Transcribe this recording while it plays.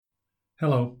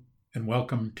Hello, and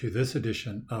welcome to this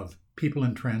edition of People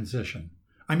in Transition.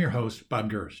 I'm your host,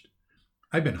 Bob Durst.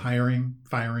 I've been hiring,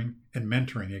 firing, and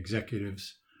mentoring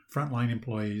executives, frontline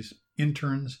employees,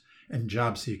 interns, and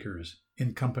job seekers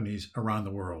in companies around the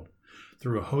world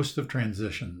through a host of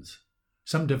transitions,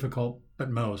 some difficult, but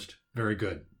most very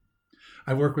good.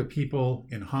 I work with people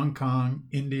in Hong Kong,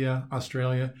 India,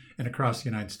 Australia, and across the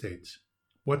United States.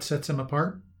 What sets them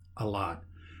apart? A lot,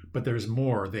 but there's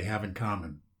more they have in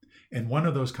common. And one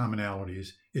of those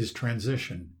commonalities is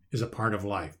transition is a part of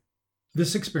life.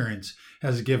 This experience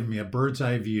has given me a bird's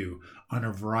eye view on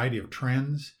a variety of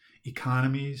trends,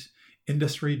 economies,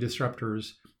 industry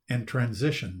disruptors, and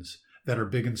transitions that are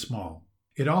big and small.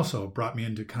 It also brought me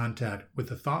into contact with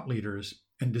the thought leaders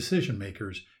and decision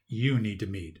makers you need to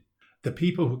meet, the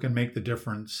people who can make the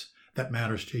difference that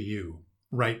matters to you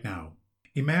right now.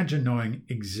 Imagine knowing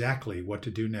exactly what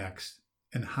to do next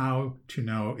and how to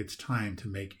know it's time to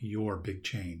make your big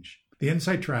change. The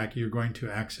inside track you're going to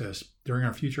access during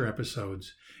our future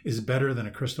episodes is better than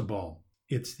a crystal ball.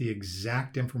 It's the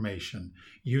exact information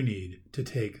you need to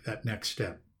take that next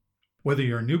step. Whether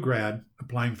you're a new grad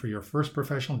applying for your first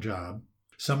professional job,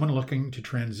 someone looking to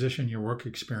transition your work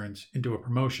experience into a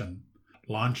promotion,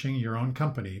 launching your own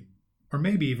company, or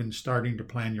maybe even starting to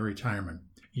plan your retirement,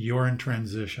 you're in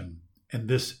transition, and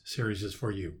this series is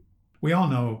for you. We all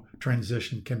know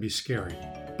transition can be scary,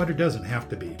 but it doesn't have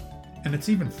to be. And it's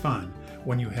even fun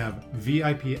when you have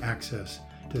VIP access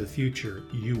to the future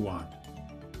you want.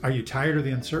 Are you tired of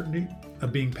the uncertainty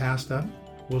of being passed up?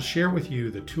 We'll share with you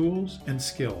the tools and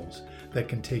skills that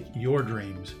can take your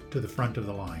dreams to the front of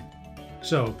the line.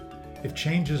 So, if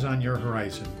change is on your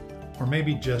horizon, or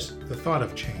maybe just the thought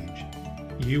of change,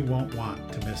 you won't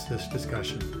want to miss this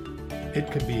discussion.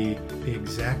 It could be the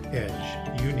exact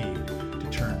edge you need to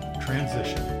turn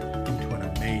transition into an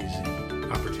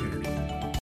amazing opportunity.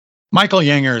 Michael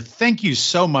Yanger, thank you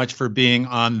so much for being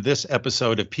on this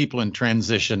episode of People in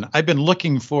Transition. I've been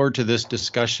looking forward to this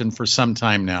discussion for some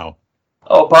time now.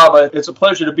 Oh, Bob, it's a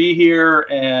pleasure to be here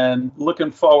and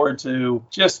looking forward to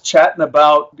just chatting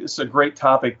about it's a great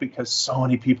topic because so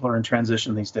many people are in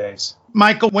transition these days.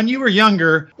 Michael, when you were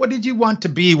younger, what did you want to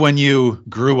be when you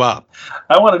grew up?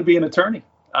 I wanted to be an attorney.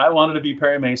 I wanted to be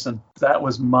Perry Mason. That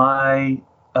was my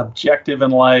objective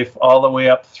in life all the way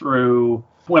up through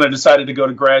when I decided to go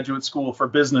to graduate school for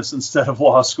business instead of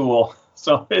law school.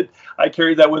 So I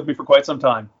carried that with me for quite some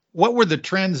time. What were the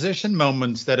transition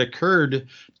moments that occurred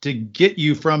to get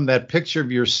you from that picture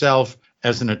of yourself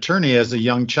as an attorney, as a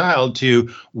young child,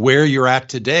 to where you're at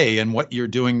today and what you're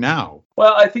doing now?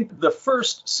 Well, I think the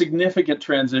first significant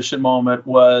transition moment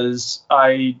was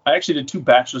I actually did 2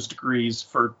 bachelor's degrees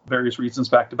for various reasons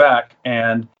back to back.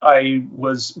 And I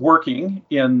was working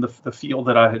in the field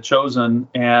that I had chosen,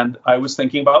 and I was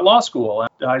thinking about law school.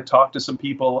 And I talked to some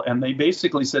people, and they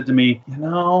basically said to me,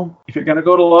 if you're going to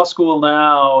go to law school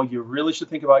now, you really should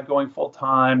think about going full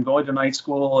time, going to night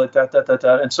school,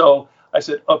 And so I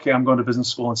said, okay, I'm going to business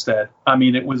school instead. I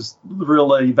mean, it was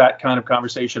really that kind of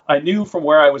conversation. I knew from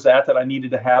where I was at that I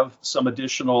needed to have some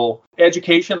additional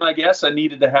education, I guess. I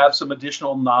needed to have some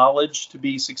additional knowledge to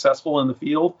be successful in the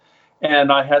field.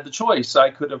 And I had the choice.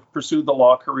 I could have pursued the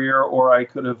law career or I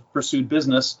could have pursued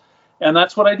business. And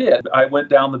that's what I did. I went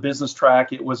down the business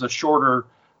track. It was a shorter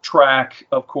track,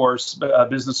 of course,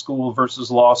 business school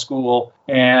versus law school,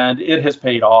 and it has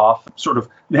paid off. Sort of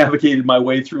navigated my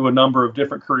way through a number of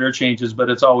different career changes, but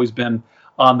it's always been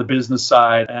on the business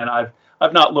side, and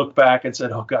I've not looked back and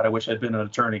said, oh God, I wish I'd been an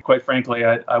attorney. Quite frankly,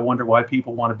 I wonder why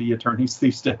people want to be attorneys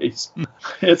these days.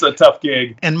 It's a tough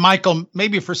gig. And Michael,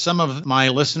 maybe for some of my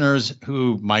listeners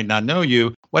who might not know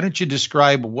you, why don't you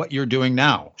describe what you're doing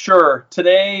now? Sure.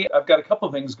 Today, I've got a couple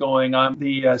of things going. I'm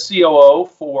the COO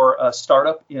for a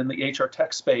startup in the HR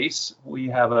tech space. We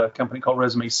have a company called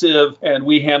Resume Civ, and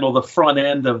we handle the front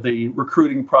end of the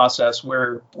recruiting process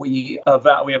where we have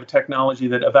a technology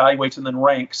that evaluates and then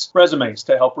ranks resumes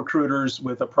to help recruiters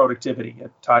with a productivity.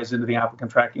 It ties into the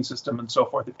applicant tracking system and so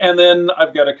forth. And then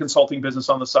I've got a consulting business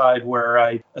on the side where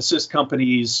I assist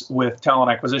companies with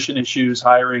talent acquisition issues,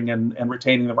 hiring and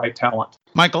retaining the right talent.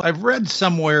 Michael, I've read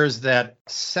somewheres that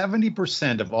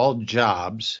 70% of all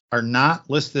jobs are not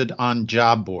listed on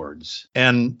job boards,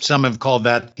 and some have called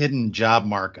that hidden job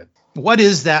market. What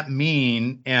does that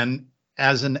mean? And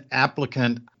as an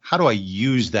applicant, How do I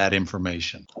use that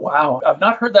information? Wow, I've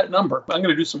not heard that number. I'm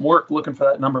going to do some work looking for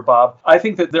that number, Bob. I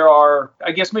think that there are,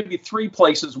 I guess, maybe 3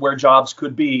 places where jobs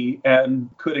could be and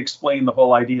could explain the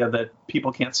whole idea that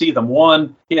people can't see them.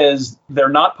 One is they're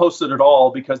not posted at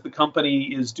all because the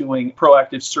company is doing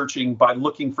proactive searching by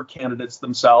looking for candidates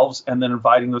themselves and then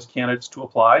inviting those candidates to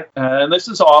apply. And this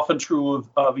is often true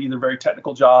of either very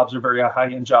technical jobs or very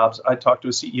high-end jobs. I talked to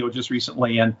a CEO just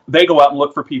recently, and they go out and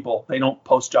look for people. They don't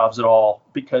post jobs at all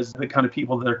because the kind of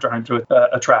people that they're trying to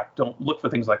attract don't look for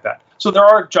things like that. So there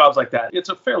are jobs like that. It's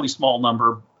a fairly small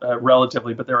number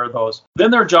relatively, but there are those.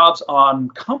 Then there are jobs on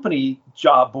company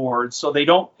job boards, so they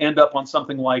don't end up on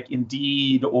something like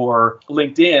Indeed or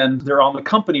LinkedIn. They're on the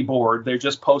company board. They're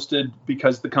just posted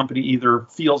because the company either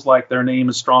feels like their name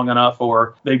is strong enough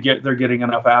or they're getting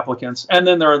enough applicants. And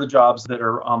then there are the jobs that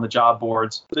are on the job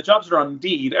boards. The jobs that are on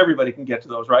Indeed, everybody can get to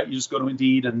those, right? You just go to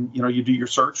Indeed and you do your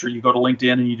search, or you go to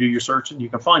LinkedIn and you do your search and you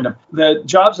can find them. The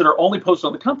jobs that are only posted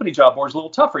on the company job board is a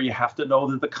little tougher. You have to know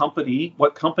that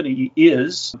what company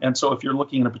is. And so if you're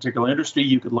looking in a particular industry,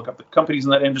 you could look up the companies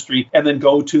in that industry and then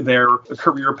go to their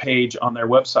career page on their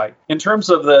website. In terms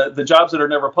of the jobs that are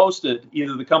never posted,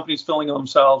 either the company's filling them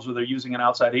themselves or they're using an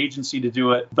outside agency to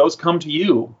do it, those come to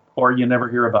you or you never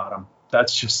hear about them.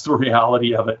 That's just the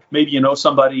reality of it. Maybe you know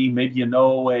somebody, maybe you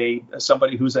know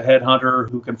somebody who's a headhunter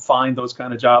who can find those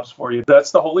kind of jobs for you.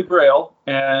 That's the holy grail,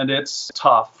 and it's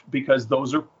tough because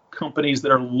those are companies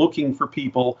that are looking for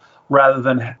people rather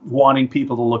than wanting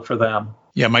people to look for them.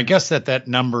 Yeah, my guess that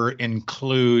number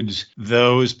includes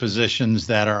those positions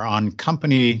that are on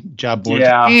company job boards.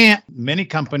 Yeah. And many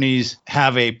companies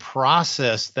have a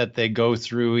process that they go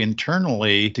through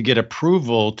internally to get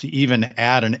approval to even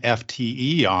add an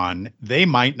FTE on. They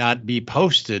might not be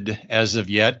posted as of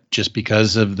yet just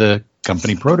because of the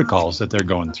company protocols that they're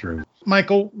going through.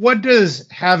 Michael, what does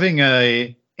having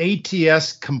a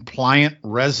ATS compliant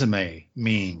resume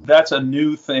mean? That's a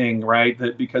new thing, right?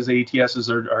 That because ATSs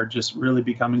are just really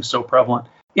becoming so prevalent.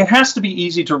 It has to be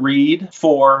easy to read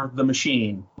for the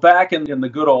machine. Back in the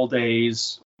good old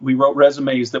days, we wrote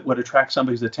resumes that would attract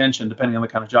somebody's attention depending on the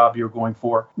kind of job you're going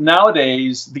for.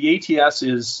 Nowadays, the ATS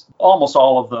is almost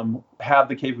all of them have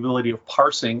the capability of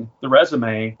parsing the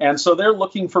resume. And so they're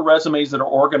looking for resumes that are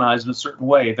organized in a certain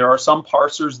way. There are some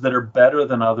parsers that are better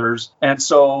than others. And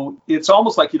so it's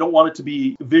almost like you don't want it to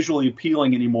be visually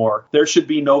appealing anymore. There should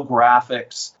be no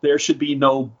graphics. There should be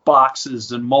no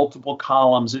boxes and multiple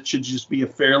columns. It should just be a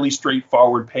fairly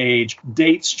straightforward page.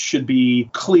 Dates should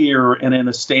be clear and in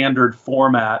a standard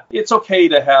format. It's okay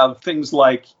to have things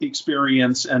like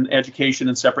experience and education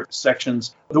in separate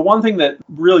sections. The one thing that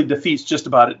really defeats just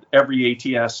about every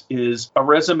ATS is a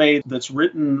resume that's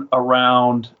written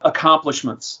around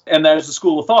accomplishments. And there's a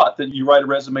school of thought that you write a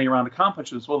resume around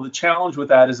accomplishments. Well, the challenge with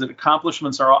that is that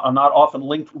accomplishments are not often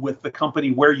linked with the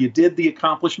company where you did the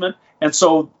accomplishment. And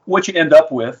so what you end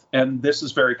up with, and this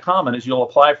is very common, is you'll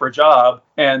apply for a job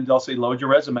and they'll say, load your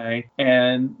resume,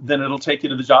 and then it'll take you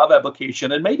to the job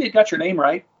application. And maybe it got your name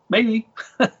right. Maybe.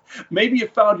 Maybe you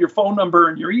found your phone number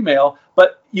and your email,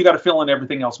 but you got to fill in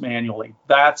everything else manually.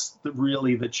 That's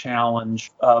really the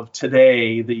challenge of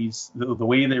today. The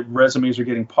way that resumes are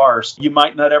getting parsed, you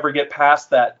might not ever get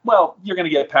past that. Well, you're going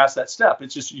to get past that step.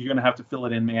 It's just you're going to have to fill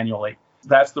it in manually.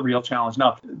 That's the real challenge.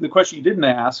 Now, the question you didn't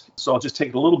ask, so I'll just take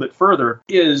it a little bit further,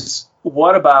 is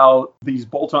what about these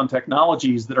bolt-on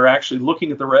technologies that are actually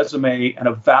looking at the resume and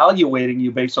evaluating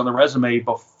you based on the resume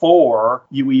before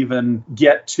you even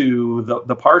get to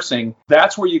the parsing?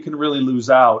 That's where you can really lose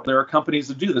out. There are companies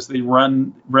that do this. They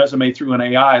run resume through an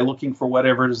AI looking for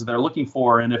whatever it is they're looking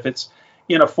for. And if it's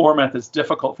in a format that's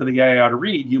difficult for the AI to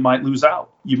read, you might lose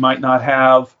out. You might not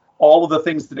have all of the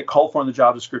things that it called for in the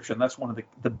job description. That's one of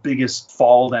the biggest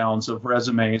fall downs of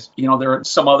resumes. There are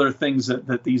some other things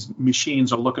that these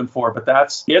machines are looking for, but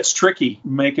it's tricky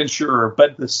making sure.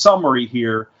 But the summary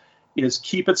here is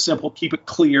keep it simple, keep it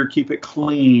clear, keep it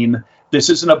clean.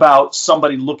 This isn't about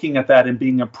somebody looking at that and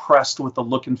being impressed with the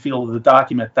look and feel of the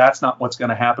document. That's not what's going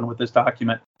to happen with this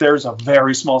document. There's a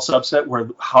very small subset where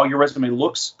how your resume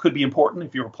looks could be important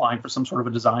if you're applying for some sort of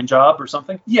a design job or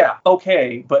something. Yeah,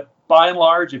 okay. But by and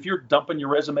large, if you're dumping your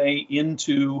resume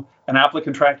into an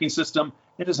applicant tracking system,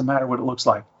 it doesn't matter what it looks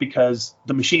like because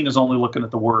the machine is only looking at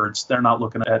the words. They're not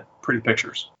looking at pretty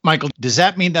pictures. Michael, does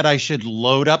that mean that I should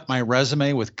load up my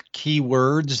resume with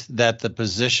keywords that the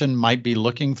position might be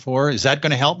looking for? Is that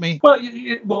going to help me? Well,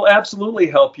 it will absolutely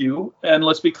help you. And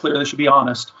let's be clear, they should be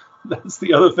honest. That's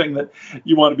the other thing that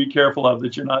you want to be careful of,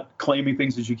 that you're not claiming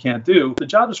things that you can't do. The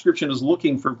job description is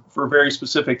looking for very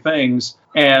specific things,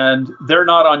 and they're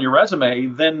not on your resume,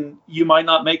 then you might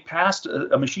not make past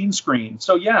a machine screen.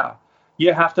 So yeah,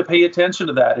 you have to pay attention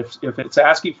to that. If it's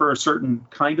asking for a certain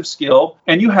kind of skill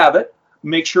and you have it,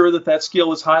 make sure that that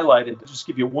skill is highlighted. I'll just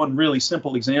give you one really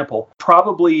simple example.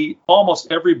 Probably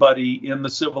almost everybody in the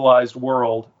civilized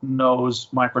world knows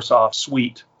Microsoft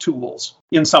Suite tools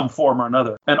in some form or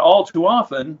another. And all too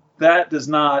often, that does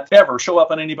not ever show up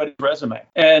on anybody's resume.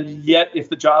 And yet, if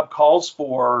the job calls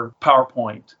for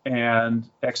PowerPoint and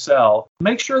Excel,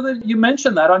 make sure that you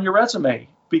mention that on your resume.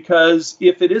 Because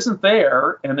if it isn't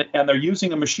there and they're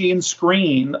using a machine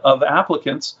screen of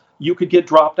applicants, you could get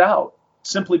dropped out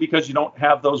simply because you don't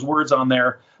have those words on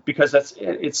there, because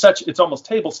it's almost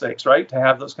table stakes, right, to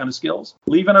have those kind of skills.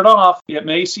 Leaving it off, it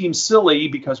may seem silly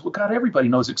because, well, God, everybody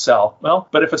knows Excel. Well,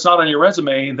 but if it's not on your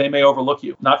resume, they may overlook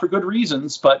you. Not for good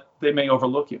reasons, but they may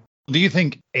overlook you. Do you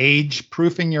think age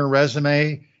proofing your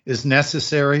resume is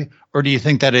necessary, or do you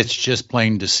think that it's just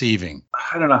plain deceiving?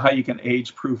 I don't know how you can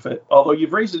age proof it. Although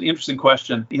you've raised an interesting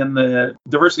question. In the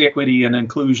diversity, equity, and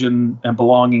inclusion and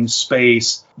belonging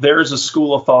space, there's a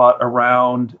school of thought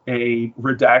around a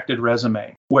redacted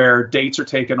resume where dates are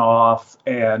taken off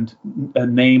and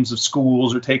names of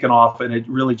schools are taken off, and it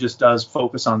really just does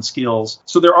focus on skills.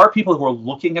 So there are people who are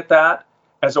looking at that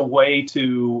as a way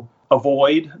to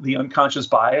avoid the unconscious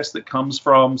bias that comes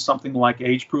from something like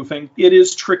age proofing. It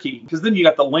is tricky because then you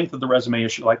got the length of the resume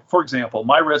issue. Like, for example,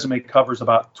 my resume covers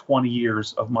about 20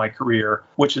 years of my career,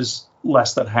 which is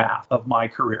less than half of my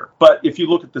career. But if you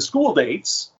look at the school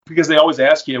dates, because they always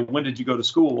ask you, when did you go to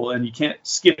school? And you can't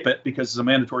skip it because it's a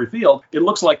mandatory field. It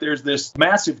looks like there's this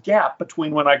massive gap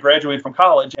between when I graduated from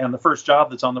college and the first job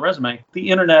that's on the resume. The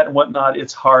internet and whatnot,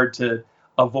 it's hard to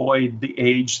avoid the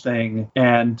age thing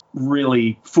and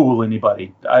really fool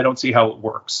anybody. I don't see how it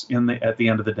works at the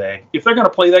end of the day. If they're going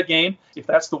to play that game, if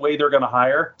that's the way they're going to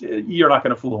hire, you're not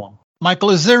going to fool them.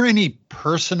 Michael, is there any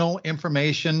personal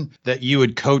information that you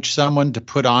would coach someone to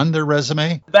put on their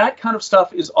resume? That kind of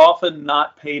stuff is often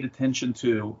not paid attention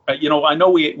to. I know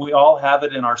we all have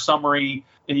it in our summary.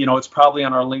 It's probably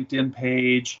on our LinkedIn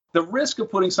page. The risk of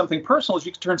putting something personal is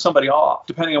you can turn somebody off,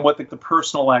 depending on what the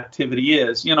personal activity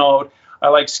is. I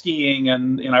like skiing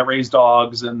and I raise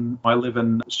dogs and I live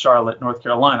in Charlotte, North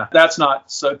Carolina. That's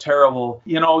not so terrible.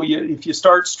 If you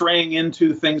start straying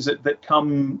into things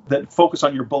that focus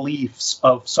on your beliefs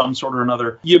of some sort or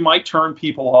another, you might turn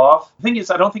people off. The thing is,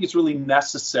 I don't think it's really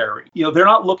necessary. They're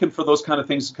not looking for those kind of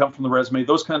things to come from the resume.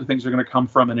 Those kind of things are going to come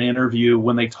from an interview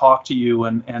when they talk to you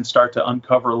and start to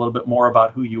uncover a little bit more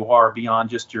about who you are beyond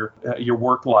just your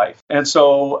work life. And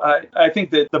so I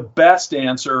think that the best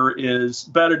answer is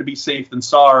better to be safe than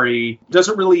sorry.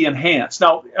 Doesn't really enhance.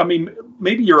 Now,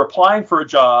 maybe you're applying for a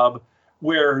job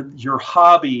where your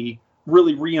hobby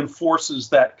really reinforces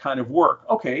that kind of work.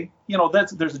 Okay,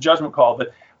 there's a judgment call,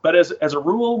 but as a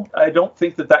rule, I don't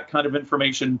think that kind of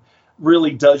information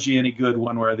really does you any good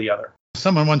one way or the other.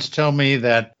 Someone once told me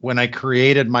that when I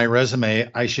created my resume,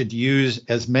 I should use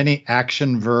as many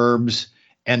action verbs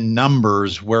and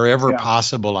numbers wherever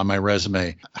possible on my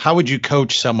resume. How would you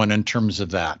coach someone in terms of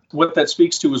that? What that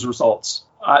speaks to is results.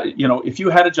 If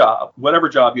you had a job, whatever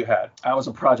job you had, I was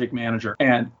a project manager,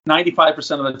 and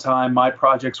 95% of the time, my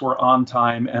projects were on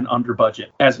time and under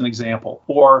budget, as an example.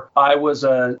 Or I was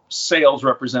a sales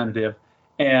representative,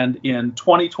 and in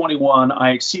 2021,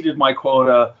 I exceeded my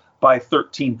quota by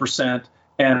 13%.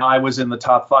 And I was in the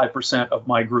top 5% of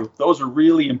my group. Those are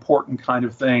really important kind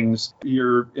of things.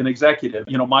 You're an executive.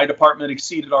 My department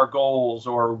exceeded our goals,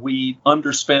 or we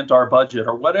underspent our budget,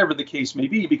 or whatever the case may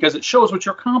be, because it shows what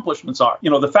your accomplishments are.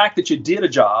 The fact that you did a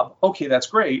job, okay, that's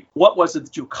great. What was it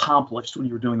that you accomplished when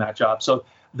you were doing that job? So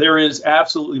there is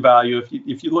absolutely value.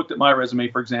 If you looked at my resume,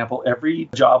 for example, every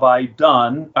job I've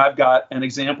done, I've got an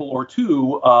example or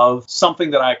two of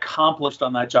something that I accomplished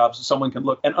on that job, so someone can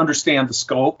look and understand the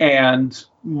scope and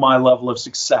my level of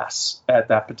success at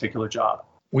that particular job.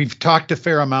 We've talked a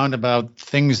fair amount about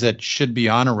things that should be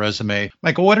on a resume.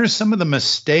 Michael, what are some of the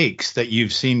mistakes that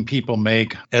you've seen people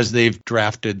make as they've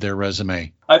drafted their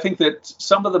resume? I think that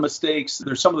some of the mistakes,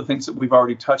 there's some of the things that we've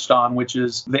already touched on, which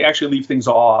is they actually leave things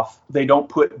off. They don't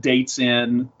put dates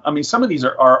in. Some of these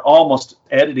are almost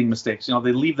editing mistakes. They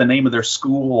leave the name of their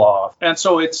school off. And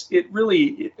so it's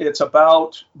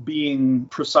about being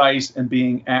precise and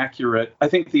being accurate. I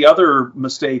think the other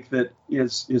mistake that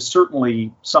is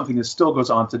certainly something that still goes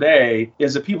on today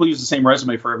is that people use the same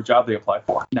resume for every job they apply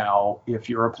for. Now, if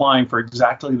you're applying for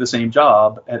exactly the same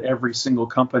job at every single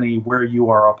company where you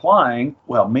are applying,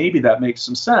 well, maybe that makes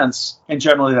some sense. And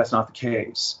generally, that's not the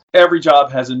case. Every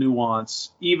job has a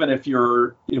nuance. Even if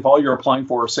all you're applying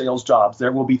for are sales jobs,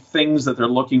 there will be things that they're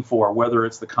looking for, whether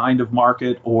it's the kind of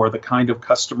market or the kind of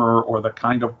customer or the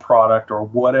kind of product or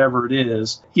whatever it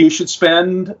is. You should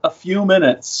spend a few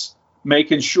minutes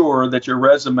making sure that your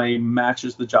resume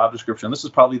matches the job description. This is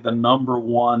probably the number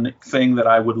one thing that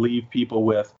I would leave people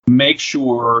with. Make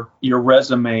sure your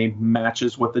resume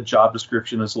matches what the job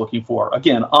description is looking for.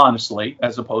 Again, honestly,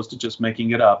 as opposed to just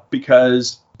making it up,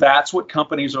 because that's what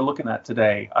companies are looking at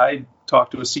today. I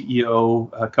talked to a CEO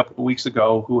a couple of weeks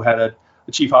ago who had a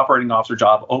chief operating officer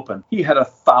job open. He had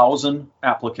 1,000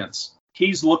 applicants.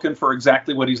 He's looking for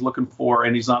exactly what he's looking for,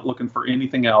 and he's not looking for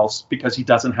anything else because he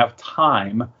doesn't have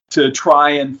time to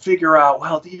try and figure out,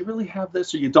 well, do you really have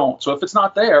this or you don't? So if it's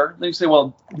not there, then you say,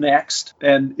 well, next,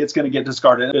 and it's going to get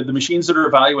discarded. The machines that are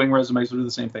evaluating resumes will do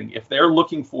the same thing. If they're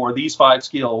looking for these 5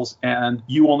 skills and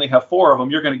you only have 4 of them,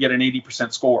 you're going to get an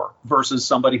 80% score versus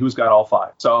somebody who's got all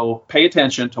 5. So pay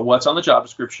attention to what's on the job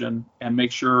description and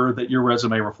make sure that your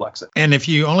resume reflects it. And if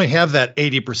you only have that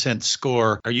 80%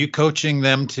 score, are you coaching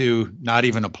them to not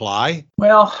even apply?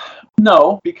 Well,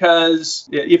 no, because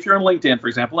if you're on LinkedIn, for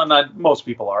example, and most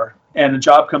people are, and a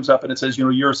job comes up and it says, you're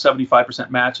a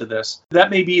 75% match of this, that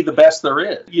may be the best there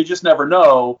is. You just never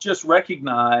know. Just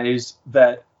recognize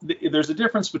that there's a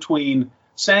difference between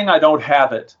saying I don't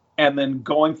have it and then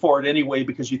going for it anyway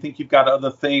because you think you've got other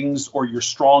things or you're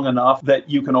strong enough that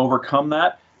you can overcome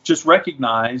that. Just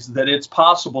recognize that it's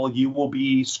possible you will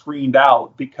be screened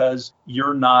out because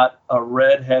you're not a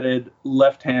redheaded,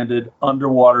 left-handed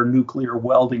underwater nuclear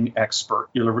welding expert.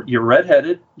 You're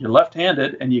redheaded, you're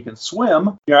left-handed, and you can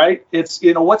swim, right? It's,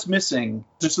 what's missing?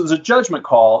 Just as a judgment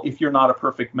call if you're not a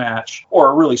perfect match or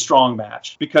a really strong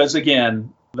match. Because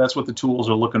again, that's what the tools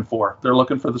are looking for. They're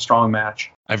looking for the strong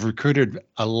match. I've recruited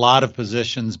a lot of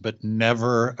positions, but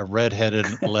never a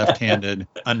redheaded, left-handed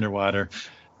underwater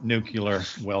nuclear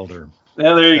welder.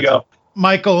 Yeah, there you go.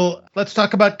 Michael, let's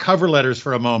talk about cover letters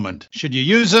for a moment. Should you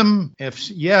use them?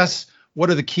 If yes, what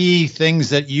are the key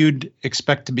things that you'd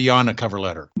expect to be on a cover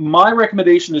letter? My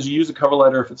recommendation is you use a cover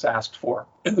letter if it's asked for.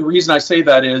 And the reason I say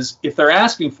that is if they're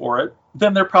asking for it,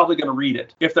 then they're probably going to read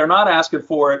it. If they're not asking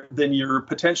for it, then you're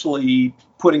potentially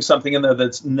putting something in there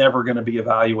that's never going to be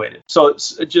evaluated. So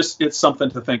it's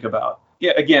something to think about.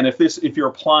 Yeah, again, if you're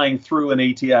applying through an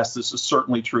ATS, this is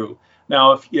certainly true.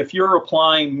 Now, if you're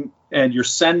applying and you're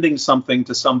sending something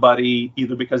to somebody,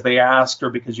 either because they asked or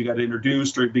because you got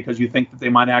introduced or because you think that they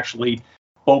might actually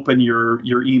open your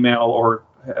email or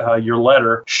your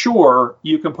letter, sure,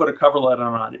 you can put a cover letter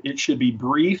on it. It should be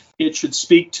brief. It should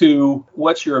speak to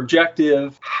what's your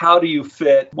objective, how do you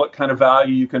fit, what kind of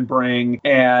value you can bring,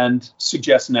 and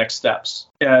suggest next steps.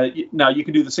 Now, you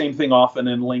can do the same thing often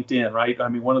in LinkedIn, right? I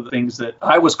mean, one of the things that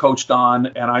I was coached on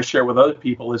and I share with other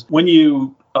people is when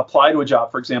you apply to a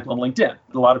job, for example, on LinkedIn.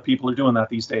 A lot of people are doing that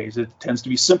these days. It tends to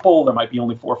be simple. There might be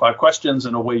only 4 or 5 questions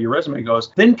and away your resume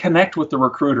goes. Then connect with the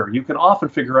recruiter. You can often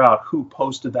figure out who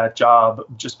posted that job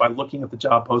just by looking at the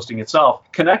job posting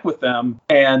itself. Connect with them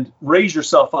and raise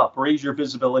yourself up, raise your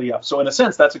visibility up. So in a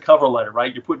sense, that's a cover letter,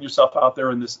 right? You're putting yourself out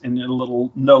there in a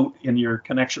little note in your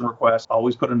connection request.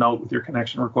 Always put a note with your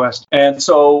connection request. And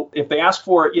so if they ask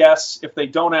for it, yes. If they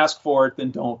don't ask for it,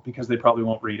 then don't, because they probably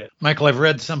won't read it. Michael, I've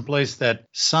read someplace that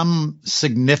some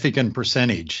significant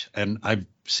percentage, and I've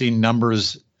seen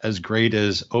numbers as great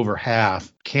as over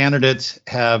half, candidates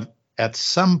have at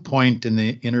some point in the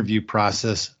interview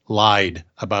process lied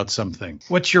about something.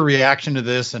 What's your reaction to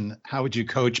this, and how would you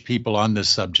coach people on this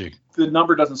subject? The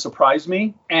number doesn't surprise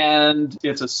me, and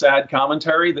it's a sad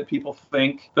commentary that people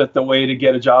think that the way to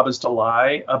get a job is to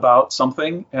lie about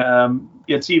something.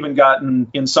 It's even gotten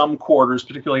in some quarters,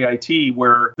 particularly IT,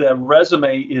 where the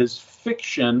resume is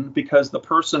fiction because the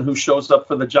person who shows up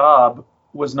for the job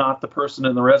was not the person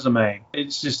in the resume.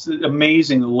 It's just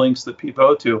amazing the links that people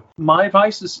go to. My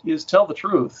advice is tell the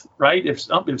truth, right? If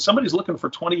somebody's looking for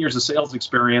 20 years of sales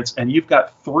experience and you've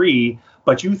got 3,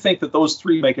 but you think that those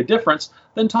 3 make a difference,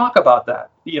 then talk about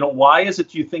that. Why is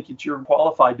it you think that you're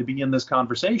qualified to be in this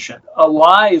conversation? A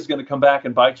lie is going to come back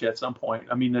and bite you at some point.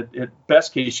 I mean, at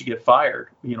best case, you get fired.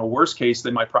 Worst case, they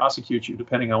might prosecute you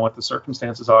depending on what the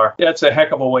circumstances are. That's a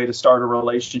heck of a way to start a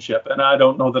relationship. And I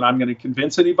don't know that I'm going to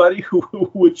convince anybody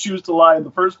who would choose to lie in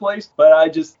the first place,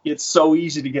 but it's so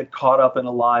easy to get caught up in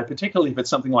a lie, particularly if it's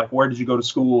something like, where did you go to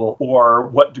school? Or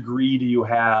what degree do you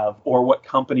have? Or what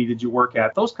company did you work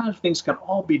at? Those kind of things can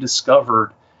all be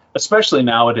discovered. Especially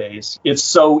nowadays, it's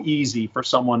so easy for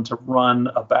someone to run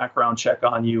a background check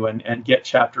on you and get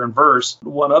chapter and verse.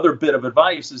 One other bit of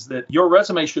advice is that your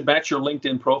resume should match your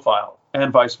LinkedIn profile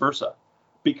and vice versa,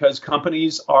 because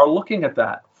companies are looking at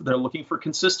that. They're looking for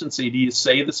consistency. Do you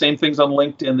say the same things on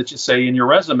LinkedIn that you say in your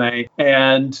resume?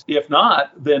 And if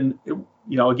not, then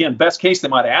again, best case, they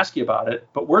might ask you about it.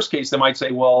 But worst case, they might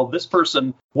say, well, this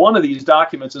person, one of these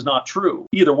documents is not true.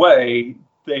 Either way,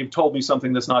 they've told me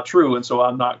something that's not true, and so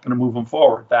I'm not going to move them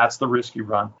forward. That's the risk you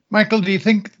run. Michael, do you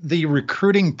think the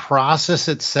recruiting process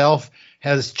itself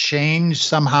has changed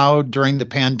somehow during the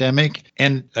pandemic?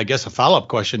 And I guess a follow-up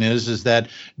question is that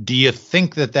do you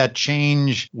think that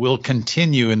change will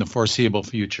continue in the foreseeable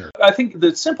future? I think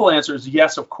the simple answer is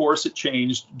yes, of course it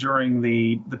changed during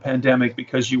the pandemic,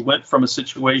 because you went from a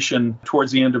situation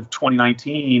towards the end of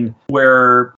 2019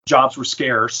 where jobs were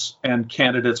scarce and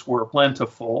candidates were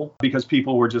plentiful because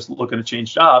people were just looking to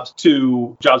change jobs,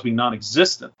 to jobs being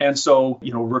non-existent. And so,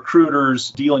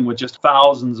 recruiters dealing with just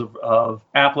thousands of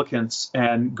applicants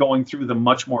and going through them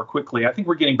much more quickly. I think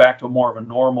we're getting back to more of a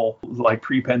normal, like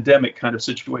pre-pandemic kind of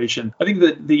situation. I think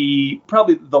that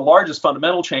probably the largest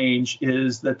fundamental change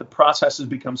is that the process has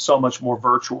become so much more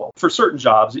virtual. For certain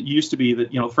jobs, it used to be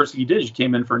that, the first thing you did is you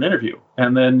came in for an interview,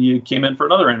 and then you came in for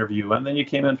another interview, and then you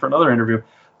came in for another interview.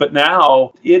 But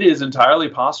now it is entirely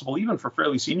possible, even for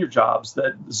fairly senior jobs,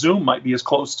 that Zoom might be as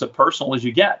close to personal as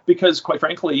you get, because quite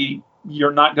frankly,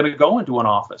 you're not going to go into an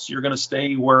office. You're going to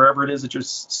stay wherever it is that you're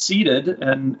seated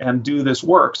and do this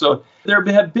work. So there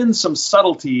have been some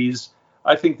subtleties.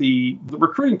 I think the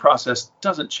recruiting process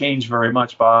doesn't change very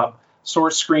much, Bob.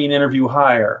 Source, screen, interview,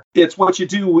 hire. It's what you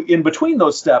do in between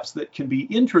those steps that can be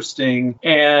interesting.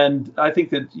 And I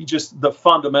think that just the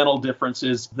fundamental difference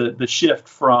is the shift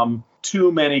from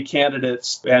too many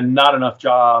candidates and not enough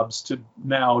jobs to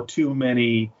now too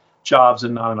many jobs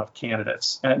and not enough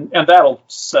candidates. And that'll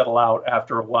settle out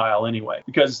after a while anyway,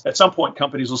 because at some point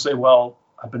companies will say, well,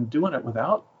 I've been doing it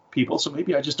without people, so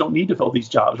maybe I just don't need to fill these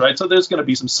jobs, right? So there's going to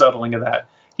be some settling of that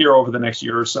here over the next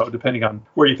year or so, depending on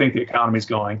where you think the economy is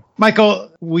going.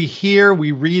 Michael,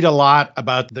 we read a lot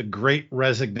about the Great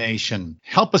Resignation.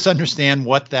 Help us understand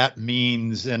what that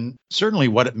means, and certainly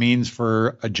what it means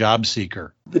for a job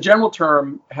seeker. The general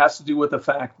term has to do with the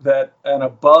fact that an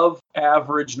above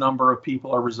average number of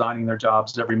people are resigning their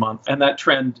jobs every month. And that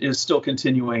trend is still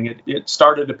continuing. It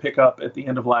started to pick up at the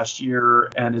end of last year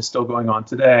and is still going on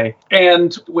today.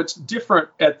 And what's different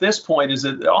at this point is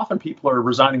that often people are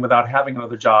resigning without having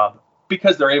another job,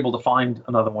 because they're able to find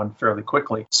another one fairly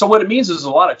quickly. So what it means is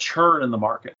a lot of churn in the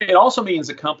market. It also means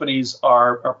that companies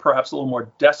are perhaps a little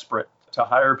more desperate to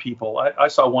hire people. I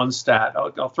saw one stat.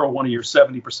 I'll throw one of your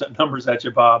 70% numbers at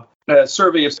you, Bob. A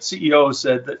survey of CEOs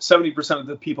said that 70% of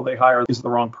the people they hire is the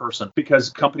wrong person, because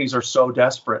companies are so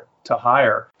desperate to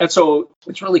hire. And so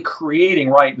it's really creating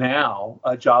right now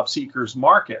a job seekers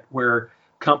market where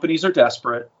companies are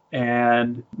desperate,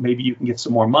 and maybe you can get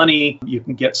some more money, you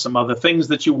can get some other things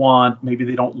that you want. Maybe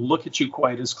they don't look at you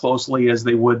quite as closely as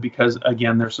they would because,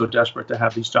 again, they're so desperate to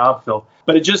have these jobs filled.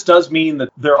 But it just does mean that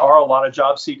there are a lot of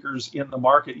job seekers in the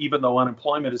market, even though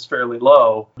unemployment is fairly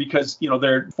low, because,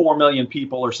 there are 4 million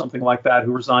people or something like that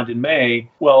who resigned in May.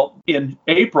 Well, in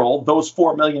April, those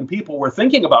 4 million people were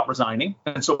thinking about resigning.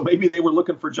 And so maybe they were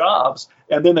looking for jobs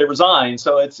and then they resigned.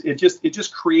 So it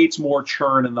just creates more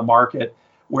churn in the market,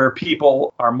 where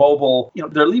people are mobile.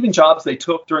 They're leaving jobs they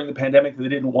took during the pandemic that they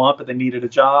didn't want, but they needed a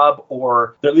job,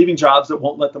 or they're leaving jobs that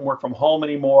won't let them work from home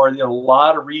anymore. There are a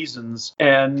lot of reasons,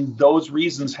 and those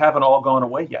reasons haven't all gone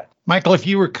away yet. Michael, if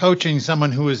you were coaching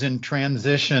someone who is in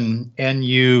transition and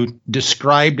you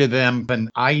described to them an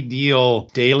ideal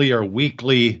daily or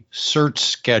weekly search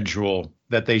schedule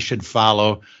that they should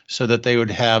follow so that they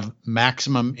would have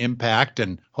maximum impact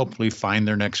and hopefully find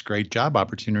their next great job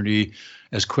opportunity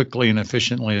as quickly and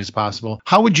efficiently as possible,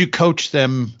 how would you coach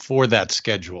them for that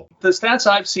schedule? The stats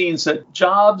I've seen said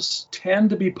jobs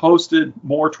tend to be posted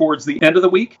more towards the end of the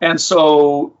week. And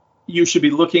so you should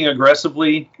be looking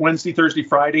aggressively Wednesday, Thursday,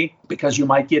 Friday, because you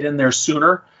might get in there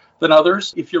sooner than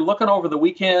others. If you're looking over the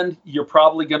weekend, you're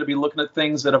probably going to be looking at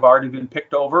things that have already been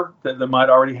picked over, that might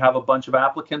already have a bunch of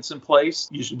applicants in place.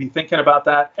 You should be thinking about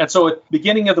that. And so at the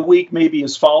beginning of the week, maybe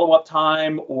is follow-up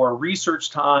time or research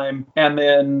time, and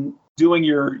then doing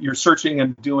your searching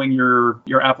and doing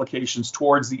your applications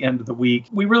towards the end of the week.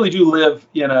 We really do live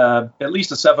in at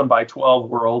least a 7x12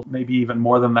 world, maybe even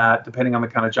more than that, depending on the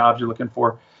kind of jobs you're looking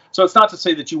for. So it's not to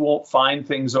say that you won't find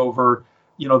things over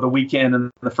the weekend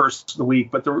and the first of the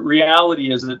week. But the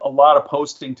reality is that a lot of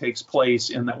posting takes place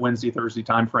in that Wednesday, Thursday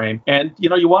timeframe. And,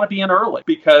 you want to be in early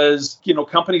because,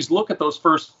 companies look at those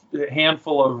first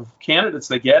handful of candidates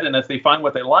they get. And if they find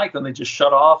what they like, then they just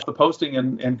shut off the posting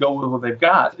and go with what they've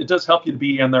got. It does help you to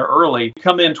be in there early.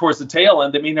 Come in towards the tail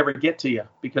end, they may never get to you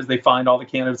because they find all the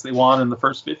candidates they want in the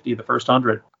first 50, the first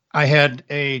 100. I had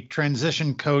a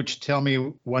transition coach tell me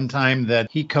one time that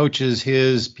he coaches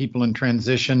his people in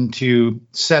transition to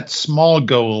set small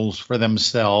goals for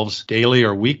themselves daily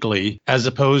or weekly, as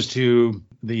opposed to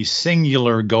the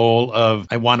singular goal of,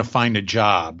 I want to find a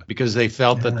job, because they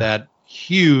felt that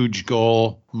huge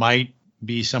goal might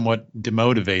be somewhat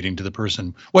demotivating to the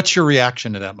person. What's your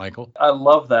reaction to that, Michael? I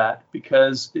love that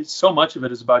because so much of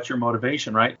it is about your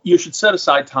motivation, right? You should set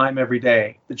aside time every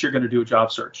day that you're going to do a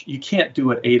job search. You can't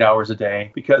do it 8 hours a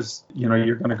day because,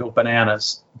 you're going to go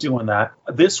bananas doing that.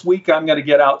 This week, I'm going to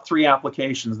get out 3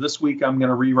 applications. This week, I'm going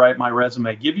to rewrite my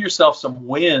resume. Give yourself some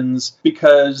wins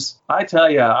because I tell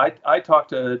you, I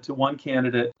talked to one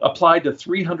candidate, applied to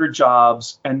 300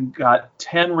 jobs and got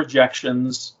 10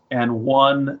 rejections and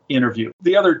 1 interview.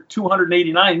 The other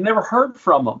 289 never heard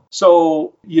from them.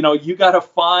 So, you got to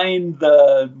find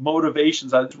the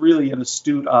motivations. That's really an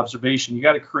astute observation. You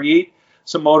got to create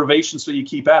some motivation so you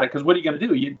keep at it. Because what are you going to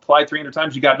do? You apply 300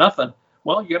 times, you got nothing.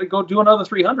 Well, you got to go do another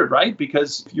 300, right?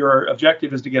 Because if your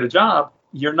objective is to get a job,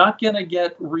 you're not going to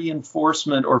get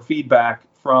reinforcement or feedback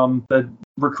from the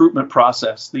recruitment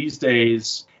process these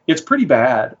days. It's pretty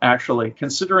bad, actually,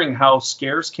 considering how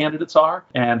scarce candidates are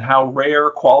and how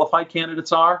rare qualified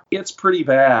candidates are. It's pretty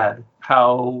bad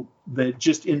how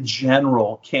just in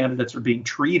general candidates are being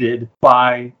treated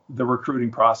by the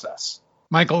recruiting process.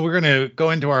 Michael, we're going to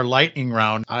go into our lightning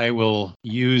round. I will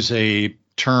use a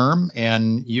term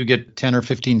and you get 10 or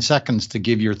 15 seconds to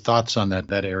give your thoughts on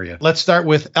that area. Let's start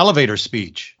with elevator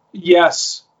speech.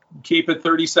 Yes. Keep it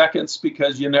 30 seconds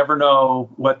because you never know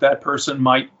what that person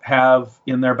might have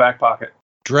in their back pocket.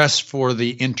 Dress for the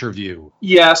interview.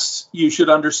 Yes, you should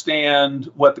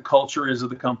understand what the culture is of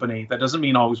the company. That doesn't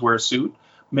mean always wear a suit.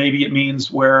 Maybe it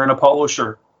means wearing a polo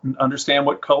shirt. Understand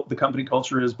what the company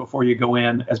culture is before you go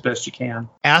in as best you can.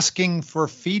 Asking for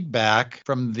feedback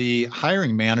from the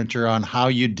hiring manager on how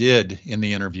you did in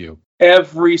the interview.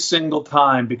 Every single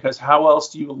time, because how else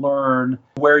do you learn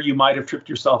where you might have tripped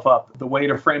yourself up? The way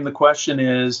to frame the question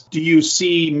is, do you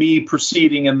see me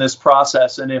proceeding in this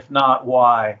process? And if not,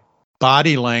 why?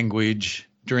 Body language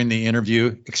during the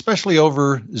interview, especially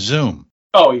over Zoom.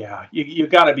 Oh, yeah. You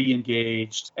got to be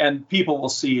engaged and people will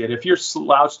see it. If you're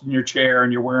slouched in your chair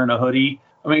and you're wearing a hoodie,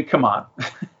 I mean, come on.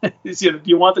 Do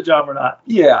you want the job or not?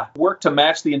 Yeah. Work to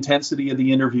match the intensity of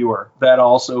the interviewer. That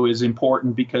also is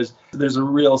important because there's a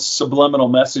real subliminal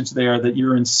message there that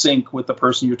you're in sync with the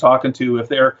person you're talking to. If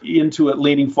they're into it,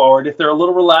 leaning forward, if they're a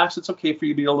little relaxed, it's okay for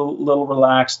you to be a little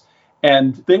relaxed.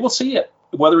 And they will see it,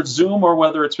 whether it's Zoom or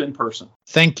whether it's in person.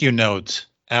 Thank you notes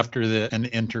after an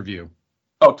interview.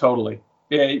 Oh, totally.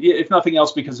 If nothing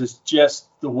else, because it's just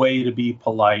the way to be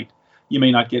polite. You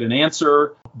may not get an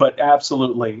answer, but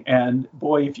absolutely. And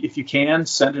boy, if you can,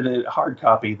 send it a hard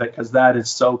copy because that is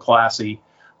so classy.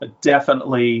 But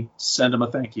definitely send them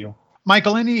a thank you.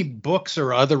 Michael, any books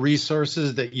or other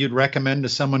resources that you'd recommend to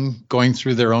someone going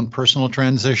through their own personal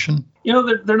transition?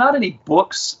 They're not any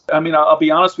books. I mean, I'll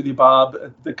be honest with you, Bob.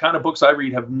 The kind of books I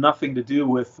read have nothing to do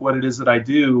with what it is that I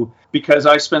do because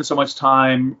I spend so much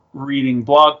time reading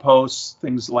blog posts,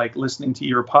 things like listening to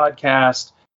your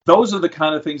podcast. Those are the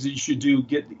kind of things that you should do.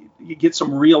 Get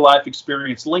some real life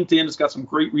experience. LinkedIn has got some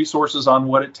great resources on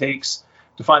what it takes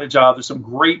to find a job. There's some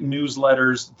great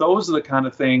newsletters. Those are the kind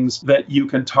of things that you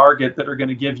can target that are going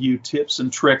to give you tips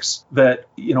and tricks that,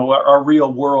 are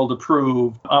real world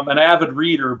approved. I'm an avid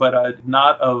reader, but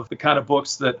not of the kind of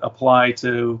books that apply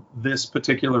to this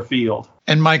particular field.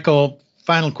 And Michael,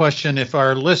 final question. If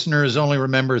our listeners only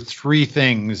remember 3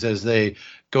 things as they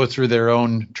go through their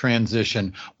own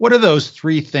transition, what are those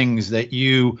 3 things that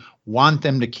you want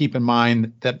them to keep in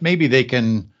mind that maybe they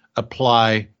can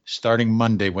apply starting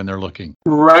Monday when they're looking?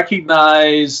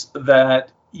 Recognize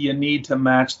that you need to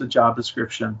match the job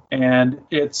description. And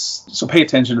so pay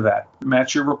attention to that.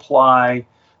 Match your reply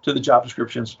to the job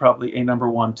description is probably a number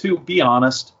 1. 2, be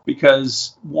honest,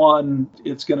 because 1,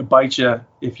 it's going to bite you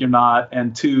if you're not.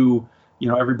 And 2,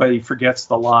 everybody forgets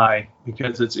the lie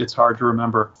because it's hard to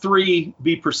remember. 3,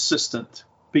 be persistent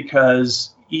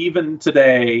because even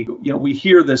today, we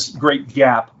hear this great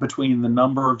gap between the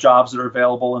number of jobs that are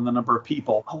available and the number of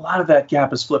people. A lot of that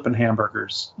gap is flipping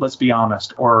hamburgers, let's be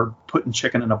honest, or putting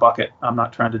chicken in a bucket. I'm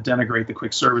not trying to denigrate the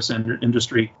quick service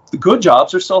industry. The good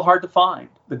jobs are still hard to find.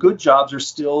 The good jobs are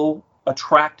still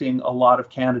attracting a lot of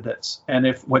candidates. And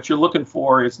if what you're looking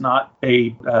for is not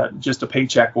just a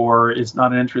paycheck or it's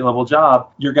not an entry-level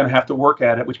job, you're going to have to work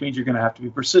at it, which means you're going to have to be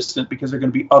persistent because there are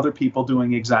going to be other people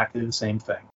doing exactly the same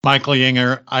thing. Michael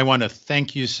Yinger, I want to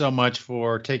thank you so much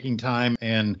for taking time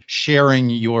and sharing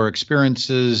your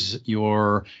experiences,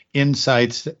 your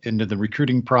insights into the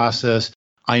recruiting process.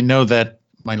 I know that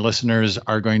my listeners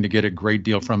are going to get a great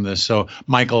deal from this. So,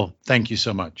 Michael, thank you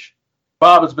so much.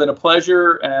 Bob, it's been a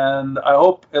pleasure, and I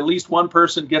hope at least one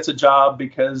person gets a job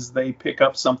because they pick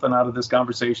up something out of this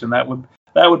conversation. That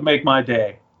would make my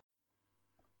day.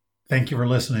 Thank you for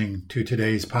listening to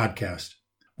today's podcast.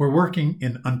 We're working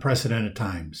in unprecedented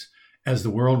times as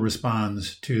the world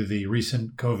responds to the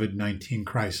recent COVID-19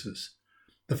 crisis.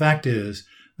 The fact is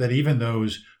that even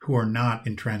those who are not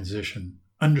in transition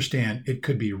understand it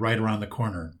could be right around the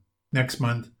corner, next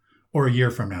month or a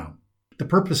year from now. The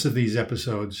purpose of these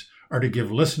episodes are to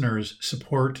give listeners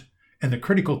support and the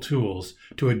critical tools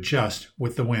to adjust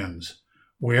with the winds,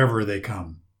 wherever they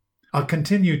come. I'll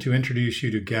continue to introduce you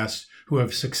to guests who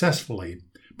have successfully,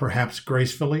 perhaps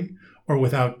gracefully or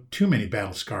without too many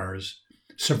battle scars,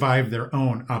 survived their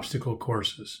own obstacle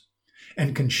courses,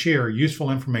 and can share useful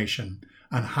information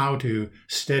on how to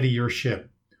steady your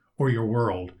ship or your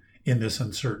world in this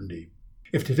uncertainty.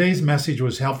 If today's message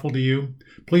was helpful to you,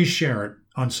 please share it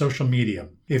on social media.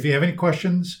 If you have any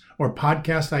questions or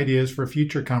podcast ideas for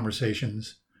future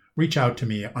conversations, reach out to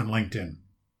me on LinkedIn.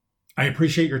 I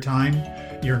appreciate your time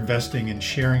you're investing in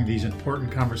sharing these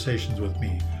important conversations with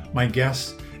me, my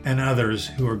guests, and others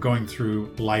who are going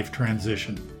through life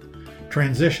transition.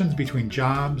 Transitions between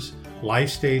jobs, life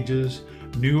stages,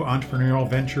 new entrepreneurial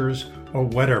ventures, or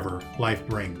whatever life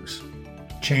brings.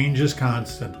 Change is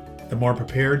constant. The more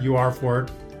prepared you are for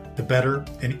it, the better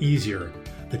and easier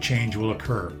the change will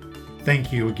occur.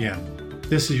 Thank you again.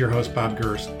 This is your host, Bob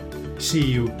Gerst. See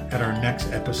you at our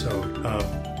next episode of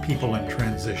People in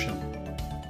Transition.